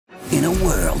In a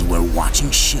world where watching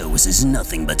shows is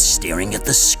nothing but staring at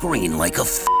the screen like a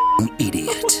f***ing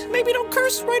idiot. Maybe don't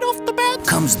curse right off the bat.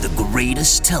 Comes the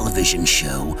greatest television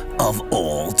show of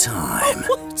all time.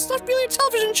 Oh, it's not really a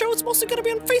television show. It's mostly gonna be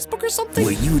on Facebook or something.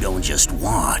 Where you don't just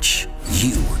watch,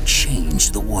 you change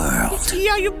the world.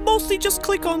 Yeah, you mostly just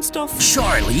click on stuff.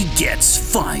 Charlie Gets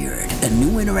Fired, a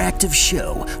new interactive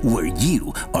show where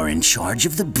you are in charge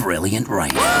of the brilliant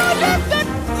writing.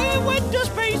 That went to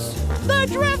space. The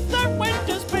drift that went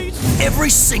to space.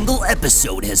 Every single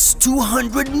episode has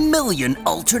 200 million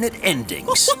alternate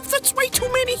endings. Oh, that's way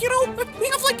too many, you know. We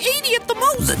have like 80 at the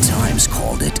most. The Times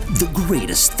called it the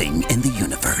greatest thing in the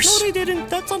universe. No, they didn't.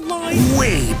 That's a lie.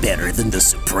 Way better than The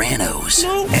Sopranos.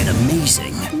 No. An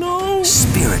amazing, No.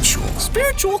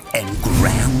 spiritual, And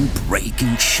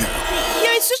groundbreaking show.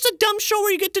 yeah, it's just a dumb show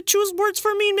where you get to choose words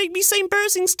for me and make me say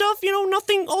embarrassing stuff. You know,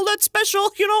 nothing all that special.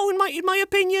 You know, in my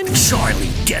opinion. Charlie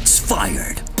Gets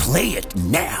Fired. Play it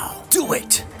now. Do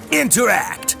it.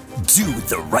 Interact. Do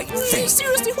the right thing.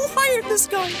 Seriously, who hired this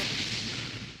guy?